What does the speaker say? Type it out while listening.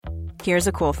Here's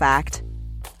a cool fact.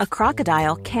 A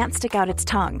crocodile can't stick out its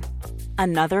tongue.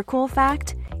 Another cool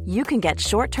fact, you can get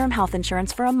short-term health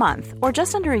insurance for a month or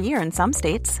just under a year in some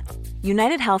states.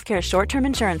 United Healthcare short-term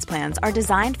insurance plans are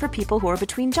designed for people who are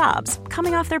between jobs,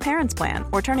 coming off their parents' plan,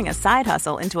 or turning a side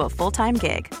hustle into a full-time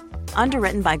gig.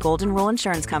 Underwritten by Golden Rule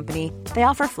Insurance Company, they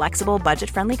offer flexible,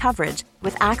 budget-friendly coverage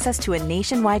with access to a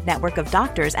nationwide network of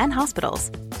doctors and hospitals.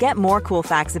 Get more cool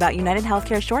facts about United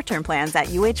Healthcare short-term plans at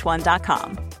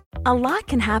uh1.com. A lot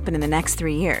can happen in the next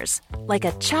 3 years. Like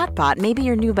a chatbot may be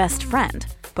your new best friend.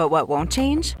 But what won't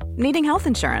change? Needing health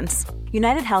insurance.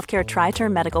 United Healthcare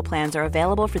Tri-Term Medical Plans are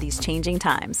available for these changing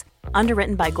times.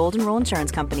 Underwritten by Golden Rule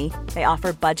Insurance Company, they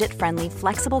offer budget-friendly,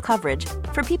 flexible coverage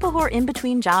for people who are in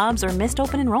between jobs or missed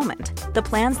open enrollment. The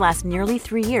plans last nearly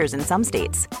 3 years in some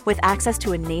states, with access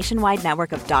to a nationwide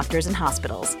network of doctors and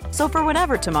hospitals. So for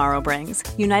whatever tomorrow brings,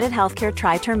 United Healthcare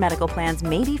Tri-Term Medical Plans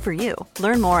may be for you.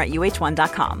 Learn more at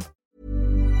uh1.com.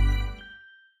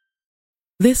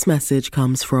 This message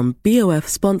comes from BOF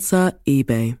sponsor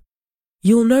eBay.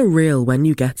 You'll know real when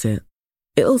you get it.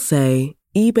 It'll say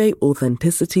eBay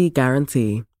Authenticity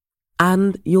Guarantee.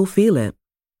 And you'll feel it.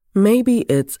 Maybe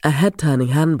it's a head-turning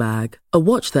handbag, a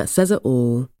watch that says it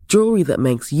all, jewelry that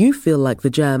makes you feel like the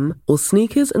gem, or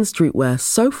sneakers and streetwear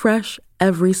so fresh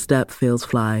every step feels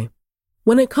fly.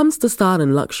 When it comes to style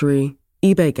and luxury,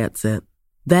 eBay gets it.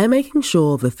 They're making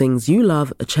sure the things you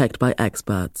love are checked by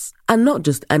experts. And not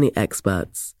just any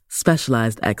experts,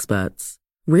 specialized experts.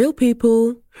 Real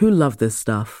people who love this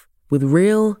stuff, with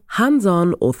real,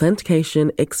 hands-on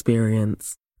authentication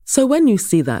experience. So when you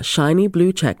see that shiny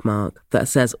blue checkmark that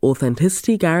says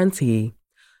Authenticity Guarantee,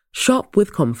 shop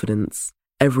with confidence.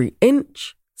 Every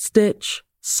inch, stitch,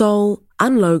 sole,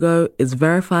 and logo is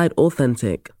verified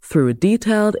authentic through a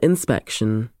detailed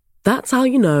inspection. That's how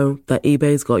you know that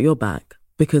eBay's got your back.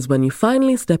 Because when you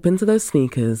finally step into those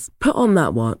sneakers, put on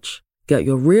that watch, get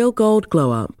your real gold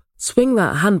glow up, swing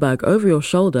that handbag over your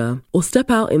shoulder, or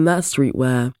step out in that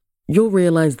streetwear, you'll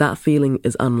realize that feeling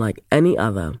is unlike any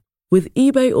other. With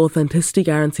eBay Authenticity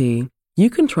Guarantee, you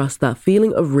can trust that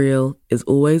feeling of real is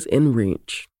always in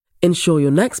reach. Ensure your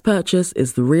next purchase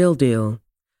is the real deal.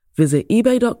 Visit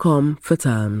ebay.com for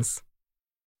terms.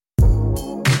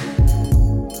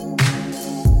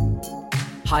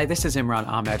 Hi, this is Imran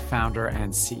Ahmed, founder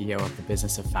and CEO of the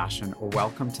Business of Fashion.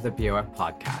 Welcome to the BOF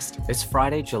podcast. It's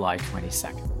Friday, July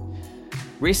 22nd.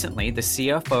 Recently, the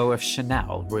CFO of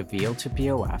Chanel revealed to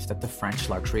BOF that the French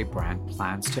luxury brand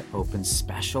plans to open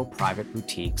special private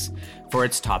boutiques for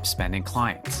its top spending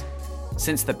clients.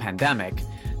 Since the pandemic,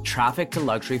 traffic to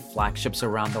luxury flagships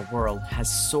around the world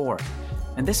has soared,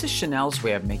 and this is Chanel's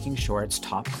way of making sure its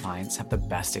top clients have the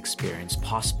best experience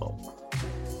possible.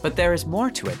 But there is more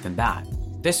to it than that.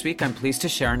 This week, I'm pleased to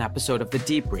share an episode of The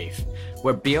Debrief,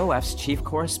 where BOF's chief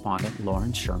correspondent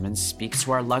Lauren Sherman speaks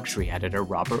to our luxury editor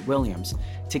Robert Williams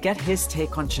to get his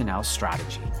take on Chanel's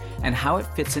strategy and how it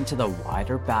fits into the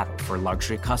wider battle for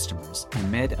luxury customers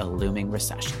amid a looming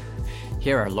recession.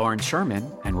 Here are Lauren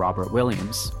Sherman and Robert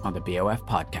Williams on the BOF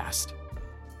podcast.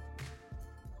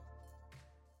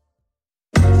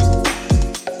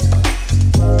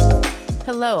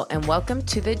 Hello, and welcome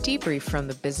to The Debrief from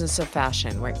the Business of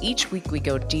Fashion, where each week we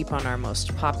go deep on our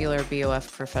most popular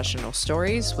BOF professional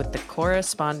stories with the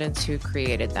correspondents who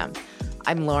created them.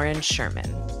 I'm Lauren Sherman.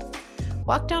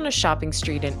 Walk down a shopping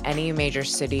street in any major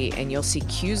city and you'll see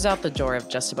queues out the door of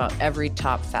just about every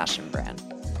top fashion brand.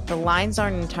 The lines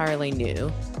aren't entirely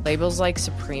new. Labels like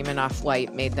Supreme and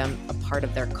Off-White made them a part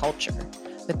of their culture,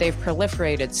 but they've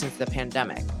proliferated since the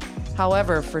pandemic.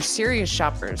 However, for serious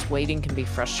shoppers, waiting can be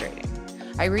frustrating.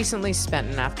 I recently spent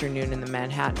an afternoon in the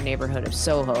Manhattan neighborhood of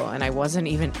Soho, and I wasn't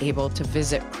even able to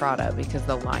visit Prada because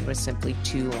the line was simply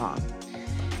too long.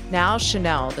 Now,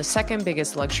 Chanel, the second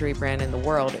biggest luxury brand in the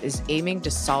world, is aiming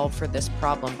to solve for this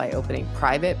problem by opening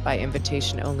private, by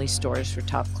invitation-only stores for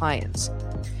top clients.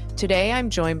 Today, I'm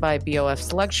joined by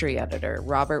BOF's luxury editor,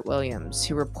 Robert Williams,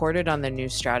 who reported on the new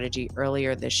strategy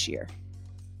earlier this year.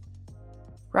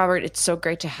 Robert, it's so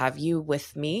great to have you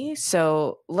with me.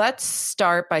 So let's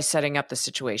start by setting up the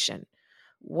situation.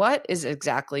 What is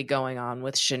exactly going on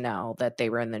with Chanel that they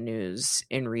were in the news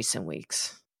in recent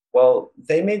weeks? Well,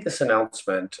 they made this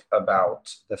announcement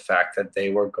about the fact that they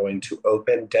were going to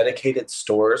open dedicated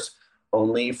stores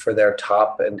only for their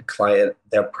top and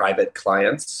their private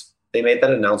clients. They made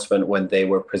that announcement when they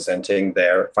were presenting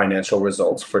their financial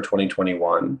results for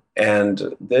 2021.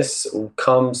 And this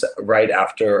comes right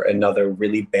after another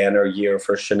really banner year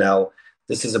for Chanel.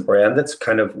 This is a brand that's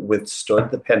kind of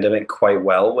withstood the pandemic quite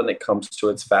well when it comes to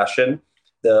its fashion.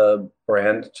 The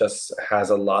brand just has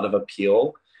a lot of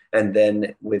appeal. And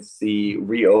then with the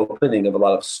reopening of a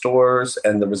lot of stores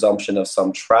and the resumption of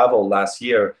some travel last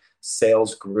year,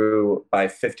 sales grew by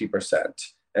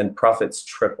 50% and profits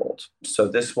tripled. So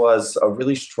this was a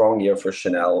really strong year for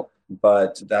Chanel,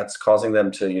 but that's causing them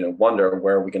to, wonder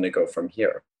where are we going to go from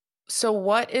here? So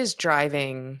what is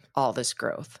driving all this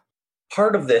growth?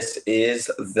 Part of this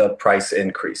is the price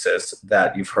increases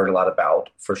that you've heard a lot about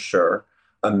for sure.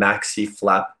 A maxi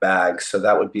flap bag, so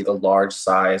that would be the large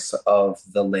size of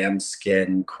the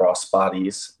lambskin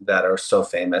crossbodies that are so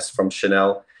famous from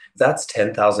Chanel. That's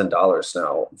 $10,000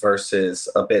 now versus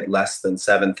a bit less than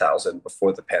 7,000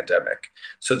 before the pandemic.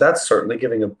 So that's certainly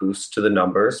giving a boost to the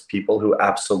numbers. People who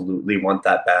absolutely want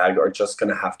that bag are just going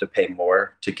to have to pay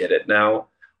more to get it now,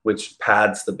 which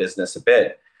pads the business a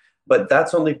bit. But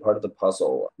that's only part of the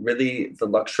puzzle. Really, the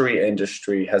luxury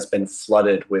industry has been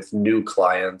flooded with new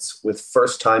clients, with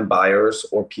first-time buyers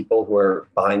or people who are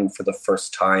buying for the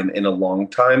first time in a long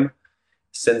time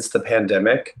since the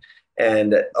pandemic.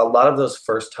 And a lot of those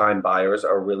first-time buyers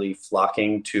are really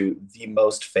flocking to the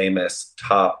most famous,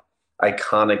 top,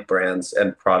 iconic brands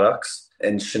and products.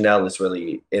 And Chanel is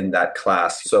really in that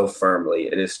class so firmly.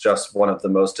 It is just one of the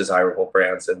most desirable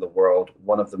brands in the world,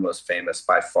 one of the most famous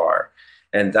by far.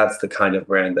 And that's the kind of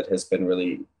brand that has been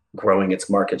really growing its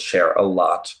market share a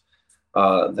lot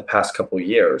the past couple of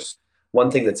years. One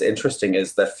thing that's interesting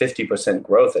is that 50%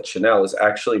 growth at Chanel is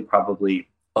actually probably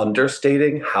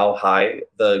understating how high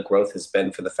the growth has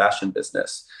been for the fashion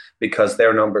business, because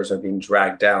their numbers are being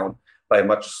dragged down by a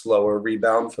much slower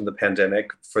rebound from the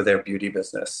pandemic for their beauty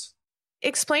business.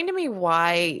 Explain to me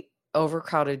why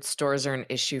overcrowded stores are an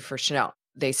issue for Chanel.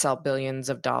 They sell billions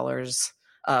of dollars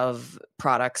of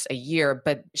products a year,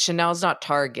 but Chanel's not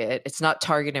Target. It's not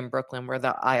Target in Brooklyn where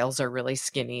the aisles are really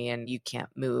skinny and you can't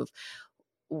move.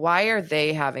 Why are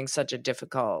they having such a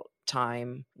difficult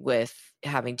time with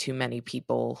having too many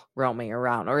people roaming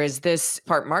around? Or is this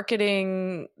part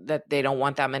marketing that they don't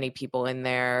want that many people in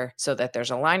there so that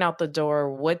there's a line out the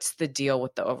door? What's the deal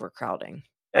with the overcrowding?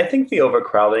 I think the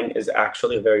overcrowding is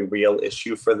actually a very real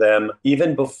issue for them.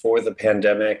 Even before the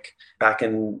pandemic, back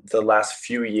in the last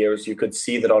few years, you could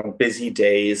see that on busy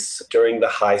days during the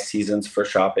high seasons for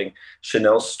shopping,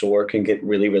 Chanel's store can get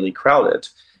really, really crowded.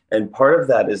 And part of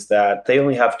that is that they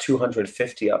only have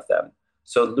 250 of them.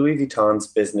 So Louis Vuitton's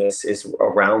business is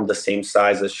around the same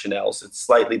size as Chanel's. It's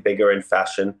slightly bigger in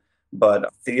fashion, but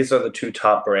these are the two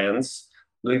top brands.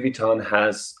 Louis Vuitton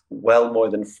has well more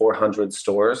than 400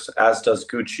 stores, as does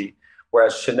Gucci,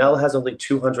 whereas Chanel has only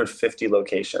 250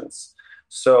 locations.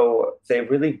 So they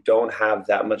really don't have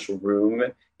that much room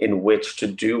in which to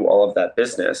do all of that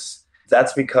business.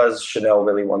 That's because Chanel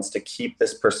really wants to keep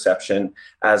this perception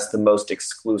as the most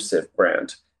exclusive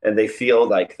brand. And they feel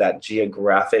like that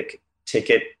geographic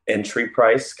ticket entry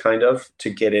price kind of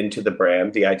to get into the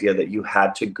brand, the idea that you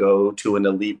had to go to an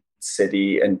elite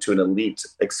city and to an elite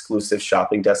exclusive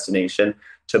shopping destination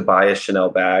to buy a Chanel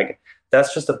bag.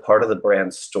 That's just a part of the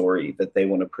brand story that they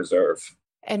want to preserve.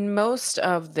 And most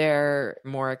of their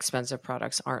more expensive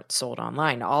products aren't sold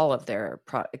online, all of their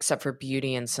except for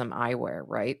beauty and some eyewear,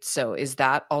 right? So is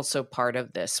that also part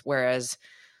of this? Whereas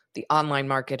the online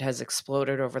market has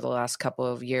exploded over the last couple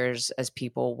of years as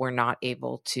people were not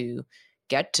able to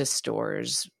get to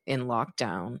stores in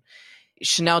lockdown.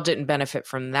 Chanel didn't benefit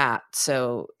from that.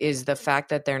 So is the fact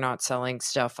that they're not selling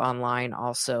stuff online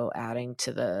also adding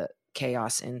to the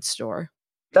chaos in store?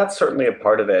 That's certainly a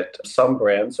part of it. Some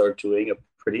brands are doing a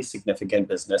pretty significant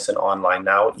business in online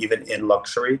now, even in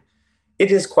luxury.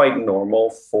 It is quite normal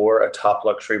for a top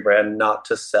luxury brand not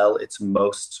to sell its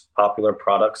most popular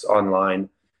products online.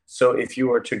 So if you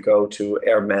were to go to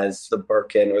Hermes, the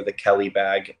Birkin, or the Kelly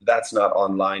bag, that's not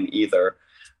online either.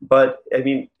 But I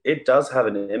mean, it does have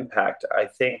an impact. I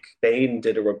think Bain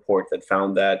did a report that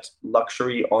found that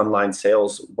luxury online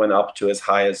sales went up to as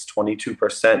high as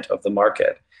 22% of the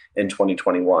market in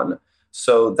 2021.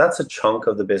 So that's a chunk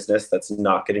of the business that's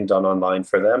not getting done online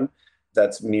for them.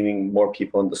 That's meaning more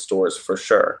people in the stores for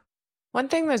sure. One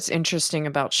thing that's interesting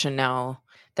about Chanel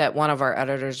that one of our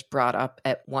editors brought up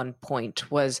at one point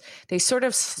was they sort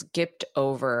of skipped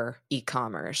over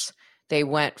e-commerce. They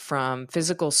went from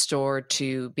physical store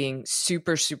to being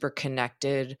super, super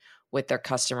connected with their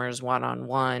customers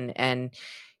one-on-one. And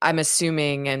I'm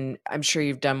assuming, and I'm sure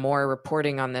you've done more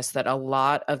reporting on this, that a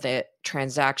lot of the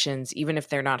transactions, even if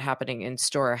they're not happening in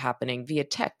store, are happening via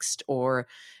text or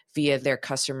via their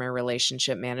customer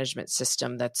relationship management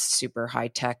system that's super high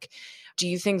tech. Do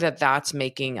you think that that's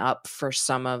making up for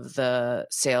some of the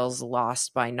sales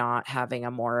lost by not having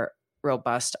a more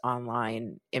robust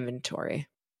online inventory?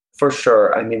 For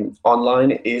sure. I mean,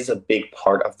 online is a big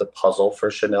part of the puzzle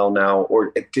for Chanel now,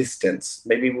 or at distance.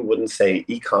 Maybe we wouldn't say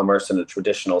e-commerce in a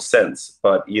traditional sense,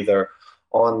 but either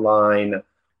online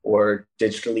or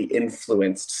digitally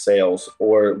influenced sales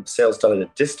or sales done at a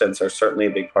distance are certainly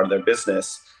a big part of their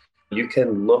business. You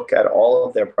can look at all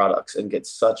of their products and get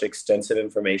such extensive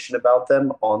information about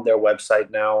them on their website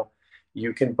now.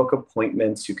 You can book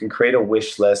appointments, you can create a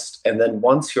wish list, and then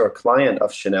once you're a client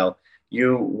of Chanel,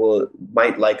 you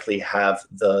might likely have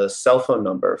the cell phone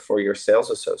number for your sales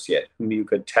associate whom you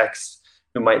could text,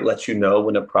 who might let you know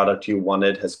when a product you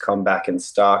wanted has come back in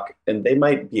stock, and they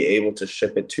might be able to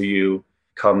ship it to you,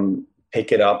 come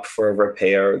pick it up for a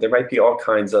repair. There might be all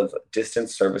kinds of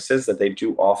distance services that they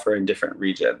do offer in different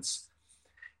regions.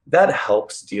 That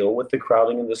helps deal with the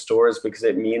crowding in the stores because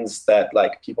it means that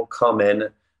like people come in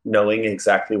knowing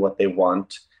exactly what they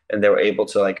want, and they're able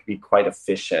to like be quite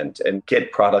efficient and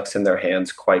get products in their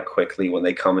hands quite quickly when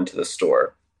they come into the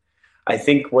store. I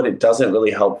think what it doesn't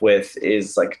really help with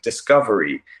is like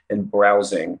discovery and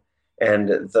browsing. And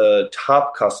the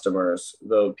top customers,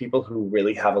 the people who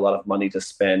really have a lot of money to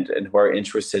spend and who are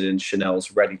interested in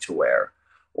Chanel's ready-to-wear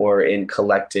or in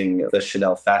collecting the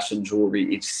Chanel fashion jewelry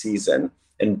each season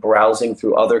and browsing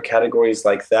through other categories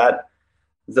like that,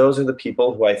 those are the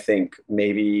people who I think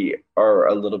maybe are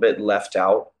a little bit left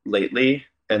out lately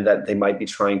and that they might be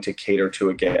trying to cater to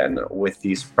again with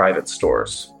these private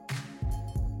stores.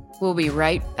 We'll be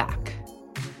right back.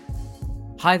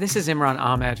 Hi, this is Imran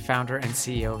Ahmed, founder and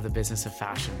CEO of the Business of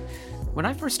Fashion. When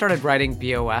I first started writing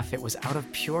BOF, it was out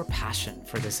of pure passion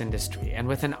for this industry and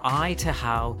with an eye to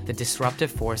how the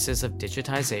disruptive forces of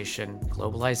digitization,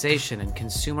 globalization, and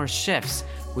consumer shifts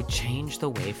would change the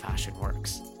way fashion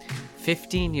works.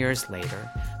 15 years later,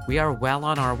 we are well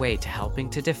on our way to helping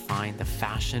to define the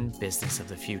fashion business of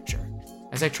the future.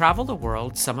 As I travel the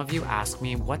world, some of you ask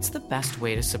me what's the best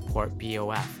way to support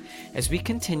BOF as we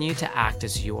continue to act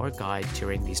as your guide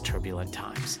during these turbulent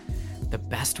times. The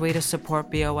best way to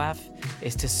support BOF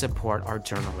is to support our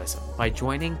journalism by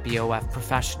joining BOF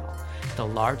Professional, the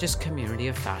largest community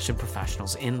of fashion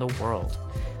professionals in the world.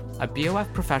 A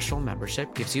BOF Professional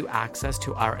membership gives you access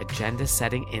to our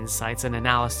agenda-setting insights and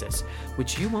analysis,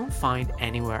 which you won't find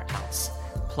anywhere else.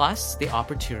 Plus, the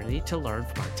opportunity to learn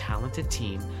from our talented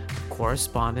team of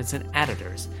correspondents and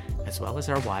editors, as well as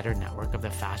our wider network of the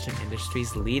fashion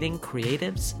industry's leading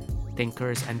creatives,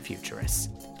 thinkers, and futurists.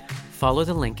 Follow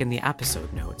the link in the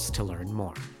episode notes to learn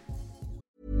more.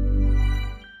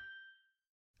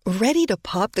 Ready to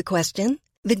pop the question?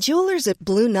 The jewelers at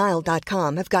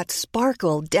BlueNile.com have got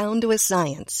sparkle down to a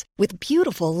science with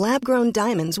beautiful lab-grown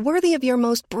diamonds worthy of your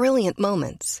most brilliant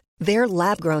moments. Their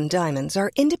lab-grown diamonds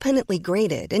are independently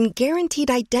graded and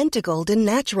guaranteed identical to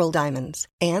natural diamonds,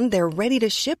 and they're ready to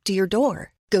ship to your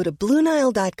door. Go to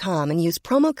BlueNile.com and use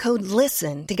promo code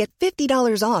LISTEN to get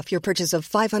 $50 off your purchase of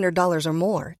 $500 or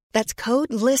more. That's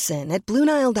code LISTEN at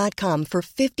BlueNile.com for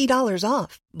 $50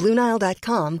 off.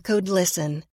 BlueNile.com, code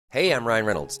LISTEN. Hey, I'm Ryan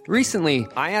Reynolds. Recently,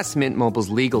 I asked Mint Mobile's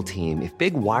legal team if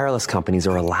big wireless companies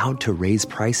are allowed to raise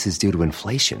prices due to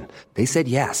inflation. They said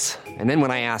yes. And then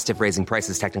when I asked if raising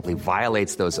prices technically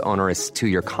violates those onerous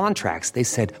two-year contracts, they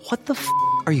said, "What the f***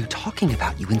 are you talking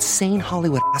about, you insane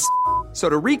Hollywood ass?" So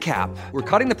to recap, we're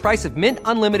cutting the price of Mint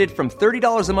Unlimited from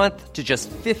 $30 a month to just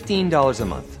 $15 a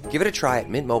month. Give it a try at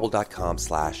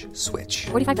mintmobile.com/switch.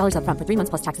 $45 up front for 3 months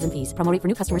plus taxes and fees. Promo rate for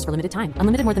new customers for limited time.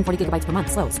 Unlimited more than 40 gigabytes per month.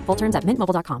 Slows full terms at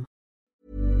mintmobile.com.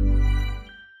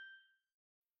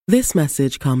 This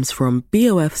message comes from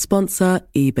BOF sponsor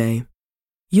eBay.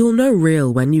 You'll know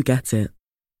real when you get it.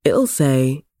 It'll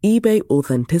say eBay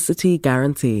Authenticity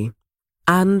Guarantee.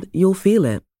 And you'll feel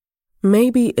it.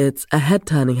 Maybe it's a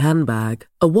head-turning handbag,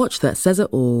 a watch that says it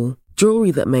all,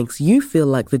 jewelry that makes you feel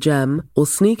like the gem, or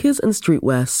sneakers and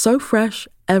streetwear so fresh,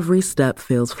 every step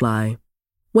feels fly.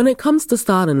 When it comes to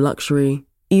style and luxury,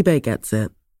 eBay gets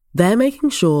it. They're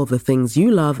making sure the things you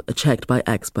love are checked by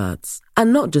experts.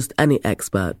 And not just any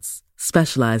experts,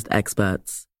 specialized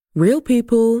experts. Real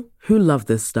people who love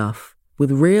this stuff, with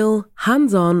real,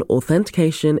 hands-on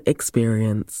authentication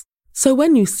experience. So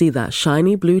when you see that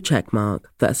shiny blue checkmark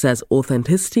that says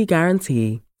Authenticity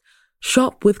Guarantee,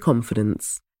 shop with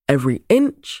confidence. Every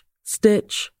inch,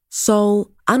 stitch,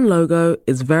 sole, and logo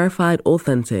is verified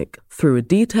authentic through a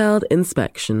detailed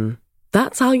inspection.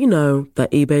 That's how you know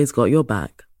that eBay's got your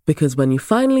back. Because when you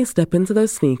finally step into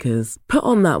those sneakers, put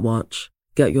on that watch,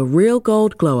 get your real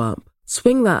gold glow up,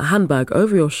 swing that handbag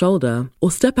over your shoulder,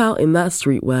 or step out in that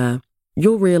streetwear,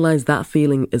 you'll realize that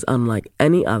feeling is unlike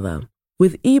any other.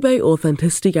 With eBay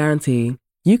Authenticity Guarantee,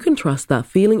 you can trust that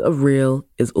feeling of real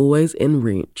is always in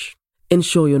reach.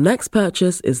 Ensure your next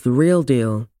purchase is the real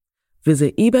deal.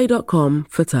 Visit ebay.com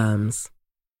for terms.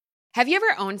 Have you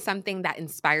ever owned something that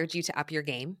inspired you to up your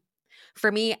game?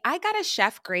 For me, I got a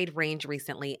chef-grade range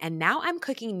recently, and now I'm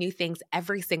cooking new things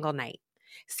every single night.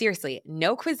 Seriously,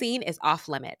 no cuisine is off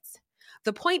limits.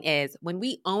 The point is, when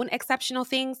we own exceptional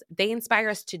things, they inspire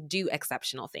us to do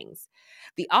exceptional things.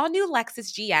 The all-new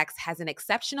Lexus GX has an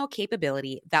exceptional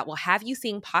capability that will have you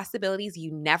seeing possibilities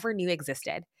you never knew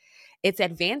existed. Its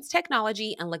advanced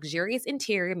technology and luxurious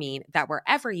interior mean that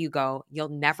wherever you go, you'll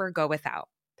never go without.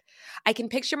 I can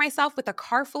picture myself with a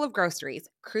car full of groceries,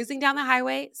 cruising down the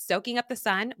highway, soaking up the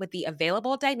sun with the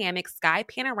available dynamic sky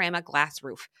panorama glass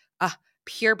roof.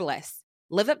 Pure bliss.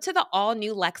 Live up to the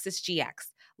all-new Lexus GX.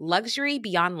 Luxury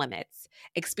beyond limits.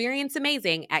 Experience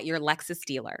amazing at your Lexus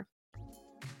dealer.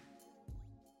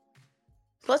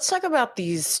 Let's talk about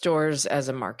these stores as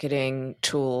a marketing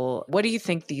tool. What do you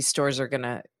think these stores are going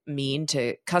to mean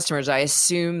to customers? I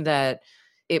assume that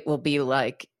it will be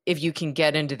like, if you can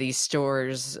get into these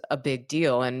stores, a big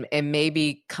deal, and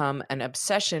maybe become an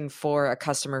obsession for a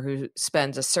customer who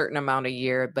spends a certain amount a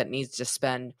year but needs to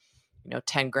spend,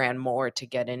 10 grand more to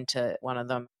get into one of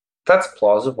them. That's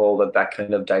plausible that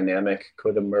kind of dynamic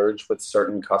could emerge with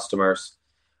certain customers.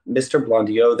 Mr.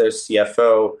 Blondiot, their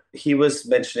CFO, he was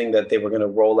mentioning that they were going to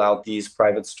roll out these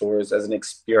private stores as an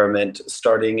experiment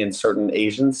starting in certain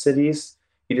Asian cities.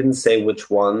 He didn't say which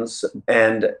ones.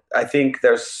 And I think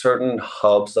there's certain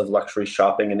hubs of luxury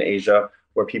shopping in Asia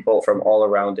where people from all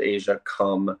around Asia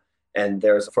come. And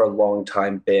there's for a long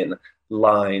time been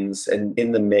lines and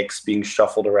in the mix being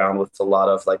shuffled around with a lot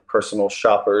of like personal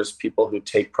shoppers, people who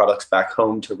take products back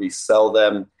home to resell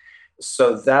them.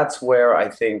 So that's where I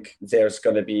think there's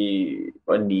going to be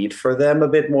a need for them a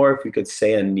bit more, if you could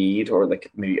say a need, or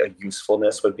like maybe a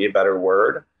usefulness would be a better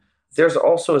word. There's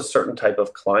also a certain type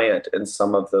of client in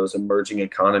some of those emerging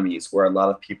economies where a lot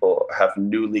of people have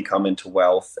newly come into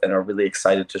wealth and are really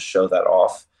excited to show that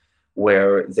off,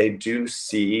 where they do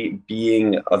see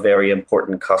being a very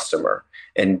important customer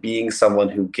and being someone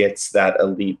who gets that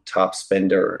elite top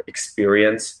spender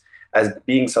experience as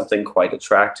being something quite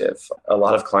attractive. A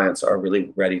lot of clients are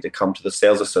really ready to come to the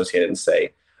sales associate and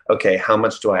say, okay, how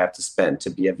much do I have to spend to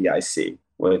be a VIC?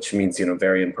 Which means,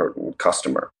 very important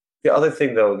customer. The other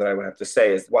thing, though, that I would have to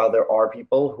say is while there are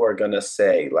people who are going to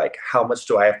say, like, how much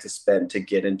do I have to spend to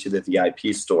get into the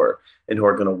VIP store, and who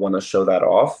are going to want to show that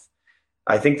off,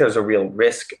 I think there's a real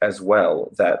risk as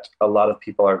well that a lot of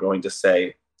people are going to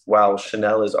say, wow,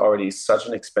 Chanel is already such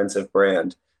an expensive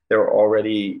brand. They're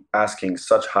already asking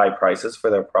such high prices for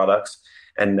their products.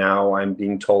 And now I'm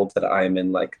being told that I'm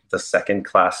in like the second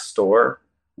class store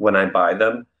when I buy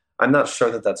them. I'm not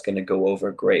sure that that's going to go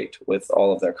over great with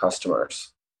all of their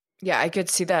customers. Yeah, I could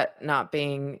see that not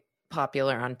being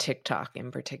popular on TikTok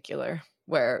in particular,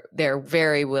 where they're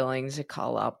very willing to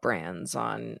call out brands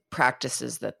on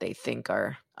practices that they think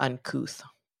are uncouth.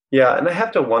 Yeah, and I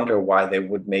have to wonder why they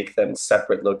would make them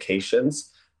separate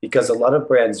locations, because a lot of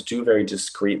brands do very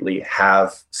discreetly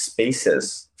have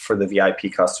spaces for the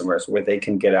VIP customers where they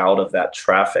can get out of that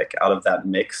traffic, out of that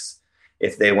mix,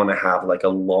 if they want to have like a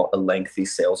lengthy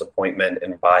sales appointment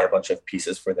and buy a bunch of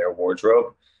pieces for their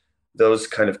wardrobe. Those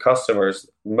kind of customers,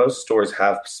 most stores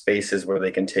have spaces where they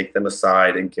can take them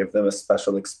aside and give them a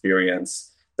special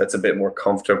experience that's a bit more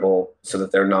comfortable so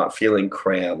that they're not feeling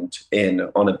crammed in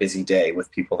on a busy day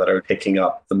with people that are picking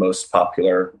up the most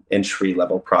popular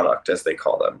entry-level product, as they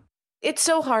call them. It's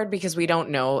so hard because we don't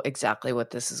know exactly what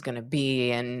this is going to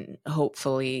be. And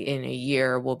hopefully in a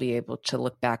year, we'll be able to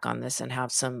look back on this and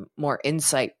have some more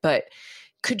insight. But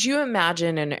could you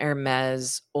imagine an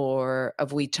Hermes or a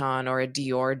Vuitton or a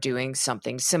Dior doing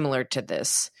something similar to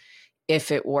this if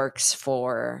it works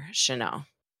for Chanel?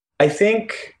 I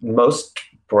think most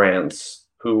brands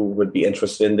who would be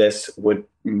interested in this would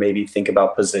maybe think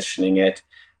about positioning it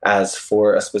as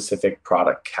for a specific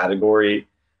product category.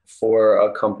 For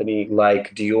a company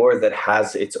like Dior that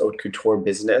has its haute couture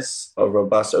business, a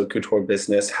robust haute couture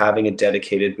business, having a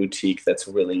dedicated boutique that's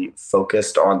really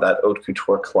focused on that haute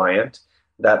couture client,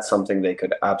 that's something they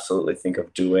could absolutely think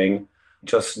of doing.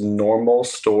 Just normal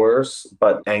stores,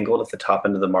 but angled at the top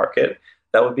end of the market,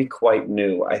 that would be quite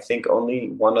new. I think only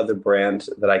one other brand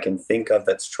that I can think of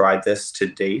that's tried this to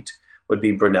date would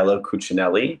be Brunello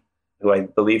Cucinelli, who I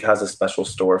believe has a special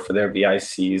store for their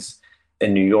VICs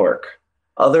in New York.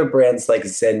 Other brands like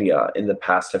Zegna in the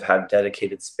past have had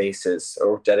dedicated spaces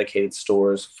or dedicated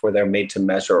stores for their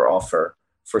made-to-measure offer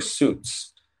for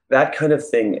suits. That kind of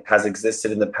thing has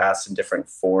existed in the past in different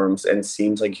forms and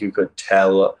seems like you could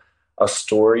tell a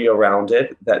story around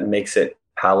it that makes it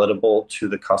palatable to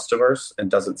the customers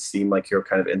and doesn't seem like you're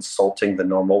kind of insulting the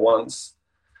normal ones.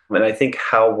 And I think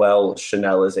how well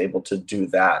Chanel is able to do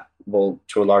that will,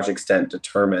 to a large extent,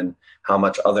 determine how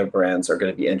much other brands are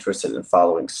going to be interested in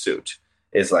following suit.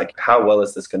 Is like, how well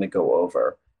is this going to go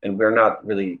over? And we're not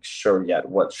really sure yet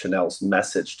what Chanel's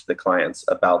message to the clients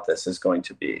about this is going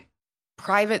to be.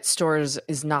 Private stores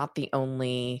is not the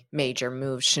only major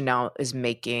move Chanel is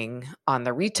making on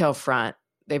the retail front.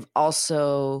 They've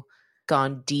also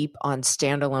gone deep on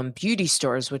standalone beauty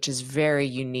stores, which is very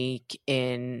unique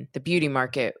in the beauty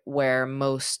market where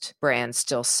most brands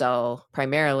still sell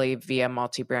primarily via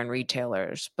multi-brand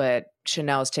retailers. But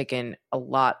Chanel has taken a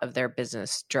lot of their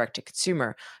business direct to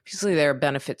consumer. Obviously, there are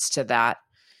benefits to that,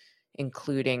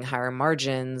 including higher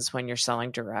margins when you're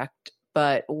selling direct.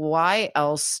 But why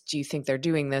else do you think they're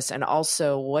doing this? And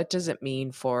also, what does it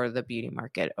mean for the beauty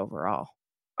market overall?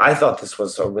 I thought this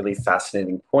was a really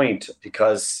fascinating point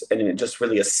because, and just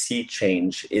really a sea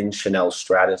change in Chanel's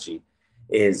strategy,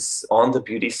 is on the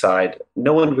beauty side,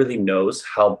 no one really knows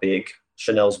how big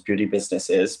Chanel's beauty business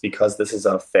is because this is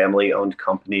a family-owned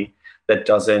company that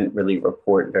doesn't really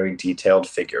report very detailed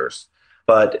figures.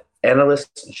 But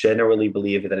analysts generally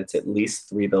believe that it's at least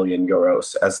 3 billion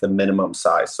euros as the minimum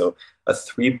size. So a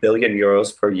 3 billion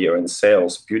euros per year in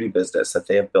sales beauty business that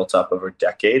they have built up over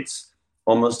decades,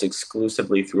 almost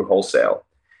exclusively through wholesale.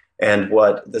 And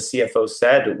what the CFO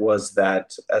said was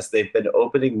that as they've been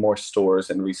opening more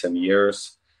stores in recent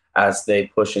years, as they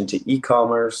push into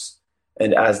e-commerce,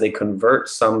 and as they convert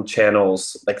some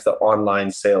channels like the online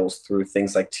sales through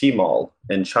things like Tmall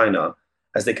in China,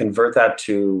 as they convert that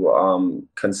to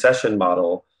concession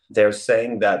model, they're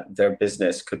saying that their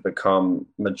business could become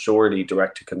majority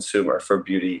direct to consumer for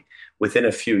beauty within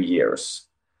a few years.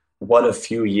 What a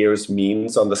few years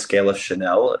means on the scale of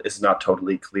Chanel is not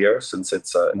totally clear since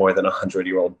it's a more than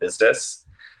 100-year-old business.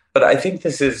 But I think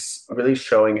this is really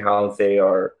showing how they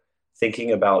are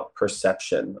thinking about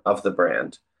perception of the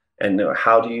brand. And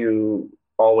how do you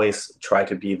always try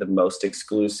to be the most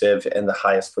exclusive and the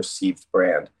highest perceived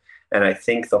brand? And I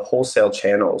think the wholesale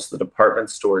channels, the department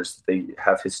stores that they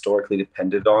have historically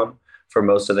depended on for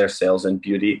most of their sales in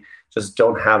beauty, just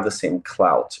don't have the same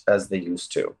clout as they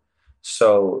used to.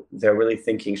 So they're really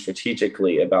thinking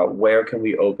strategically about where can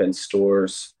we open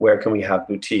stores, where can we have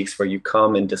boutiques where you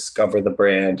come and discover the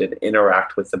brand and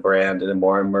interact with the brand in a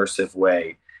more immersive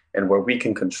way, and where we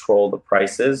can control the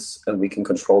prices and we can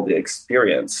control the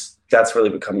experience. That's really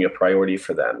becoming a priority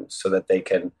for them so that they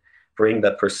can bring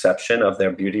the perception of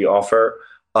their beauty offer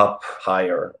up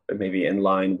higher, maybe in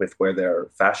line with where their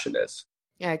fashion is.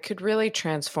 Yeah, it could really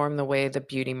transform the way the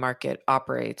beauty market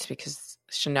operates because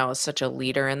Chanel is such a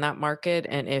leader in that market.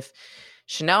 And if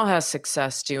Chanel has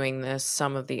success doing this,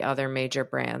 some of the other major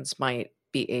brands might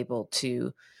be able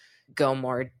to go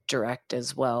more direct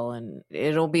as well. And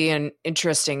it'll be an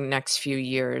interesting next few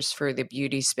years for the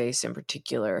beauty space in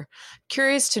particular.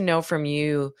 Curious to know from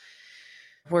you,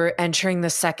 we're entering the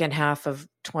second half of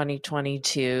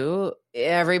 2022.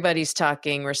 Everybody's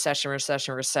talking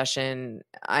recession.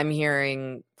 I'm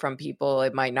hearing from people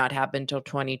it might not happen until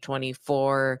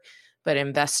 2024, but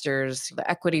investors, the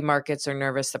equity markets are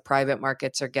nervous, the private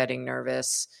markets are getting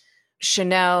nervous.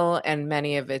 Chanel and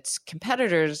many of its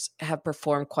competitors have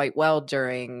performed quite well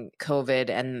during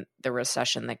COVID and the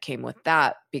recession that came with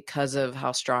that because of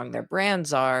how strong their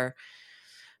brands are.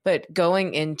 But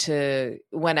going into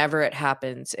whenever it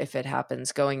happens, if it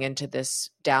happens, going into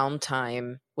this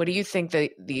downtime, what do you think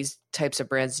that these types of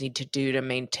brands need to do to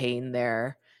maintain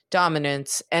their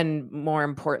dominance and, more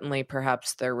importantly,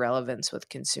 perhaps their relevance with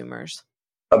consumers?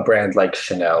 A brand like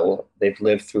Chanel, they've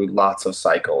lived through lots of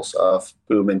cycles of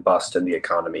boom and bust in the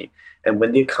economy. And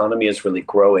when the economy is really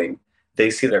growing,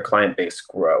 they see their client base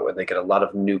grow and they get a lot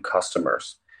of new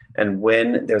customers. And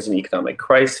when there's an economic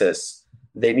crisis,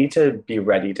 they need to be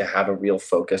ready to have a real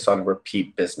focus on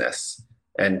repeat business.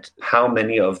 And how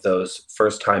many of those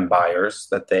first-time buyers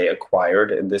that they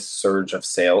acquired in this surge of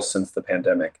sales since the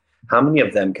pandemic, how many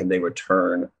of them can they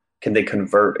return? Can they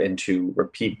convert into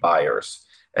repeat buyers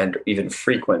and even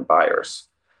frequent buyers?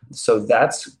 So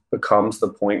that becomes the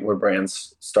point where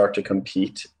brands start to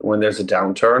compete when there's a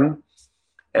downturn.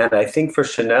 And I think for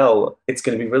Chanel, it's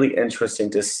going to be really interesting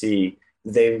to see.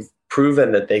 They've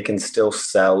proven that they can still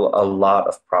sell a lot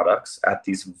of products at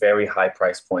these very high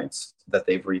price points that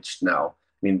they've reached now.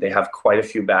 I mean, they have quite a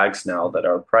few bags now that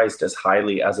are priced as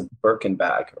highly as a Birkin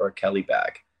bag or a Kelly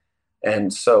bag.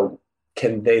 And so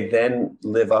can they then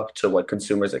live up to what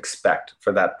consumers expect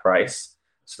for that price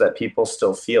so that people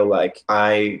still feel like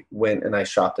I went and I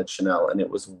shopped at Chanel and it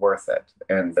was worth it,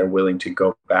 and they're willing to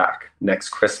go back next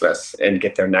Christmas and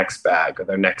get their next bag or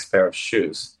their next pair of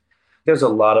shoes? There's a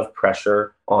lot of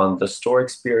pressure on the store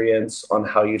experience, on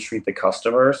how you treat the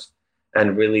customers.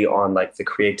 and really on like the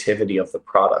creativity of the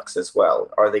products as well.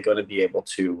 Are they going to be able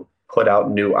to put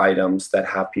out new items that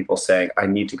have people saying, I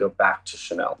need to go back to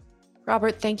Chanel?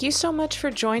 Robert, thank you so much for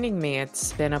joining me.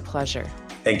 It's been a pleasure.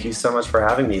 Thank you so much for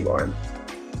having me, Lauren.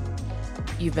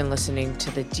 You've been listening to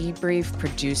The Debrief,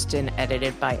 produced and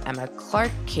edited by Emma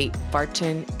Clark, Kate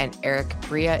Barton, and Eric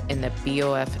Bria in the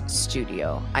BOF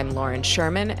studio. I'm Lauren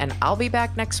Sherman, and I'll be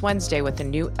back next Wednesday with a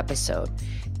new episode.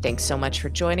 Thanks so much for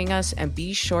joining us, and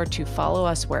be sure to follow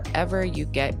us wherever you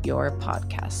get your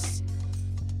podcasts.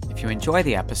 If you enjoy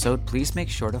the episode, please make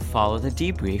sure to follow The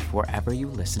Debrief wherever you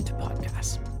listen to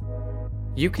podcasts.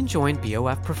 You can join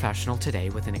BOF Professional today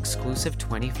with an exclusive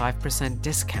 25%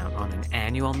 discount on an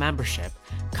annual membership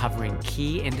covering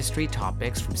key industry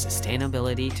topics from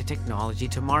sustainability to technology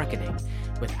to marketing,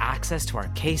 with access to our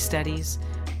case studies,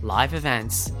 live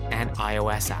events, and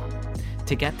iOS app.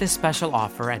 To get this special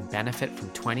offer and benefit from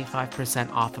 25%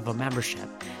 off of a membership,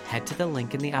 head to the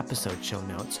link in the episode show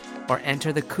notes or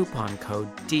enter the coupon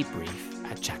code DEBRIEF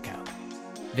at checkout.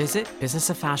 Visit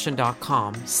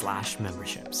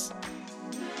businessofashion.com/memberships.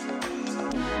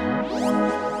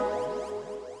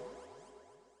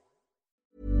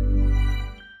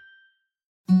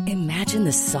 Imagine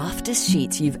the softest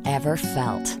sheets you've ever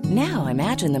felt. Now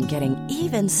imagine them getting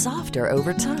even softer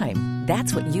over time.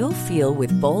 That's what you'll feel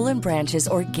with Boll & Branch's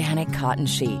organic cotton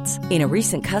sheets. In a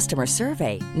recent customer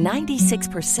survey,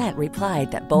 96% replied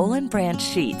that Boll & Branch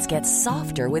sheets get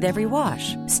softer with every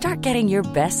wash. Start getting your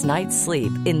best night's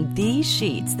sleep in these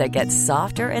sheets that get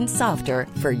softer and softer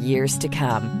for years to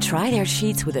come. Try their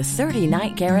sheets with a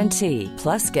 30-night guarantee.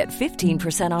 Plus, get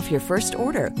 15% off your first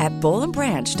order at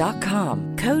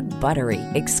bollandbranch.com. Code BUTTERY.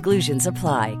 Exclusions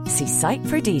apply. See site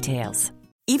for details.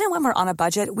 Even when we're on a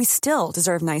budget, we still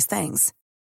deserve nice things.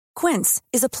 Quince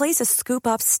is a place to scoop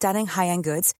up stunning high-end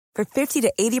goods for 50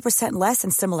 to 80% less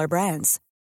than similar brands.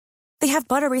 They have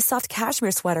buttery soft cashmere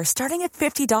sweaters starting at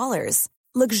 $50,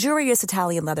 luxurious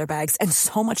Italian leather bags, and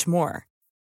so much more.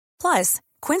 Plus,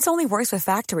 Quince only works with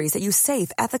factories that use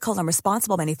safe, ethical, and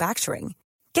responsible manufacturing.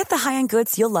 Get the high-end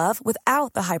goods you'll love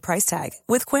without the high price tag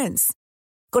with Quince.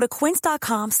 Go to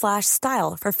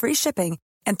quince.com/style for free shipping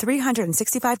and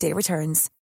 365-day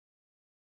returns.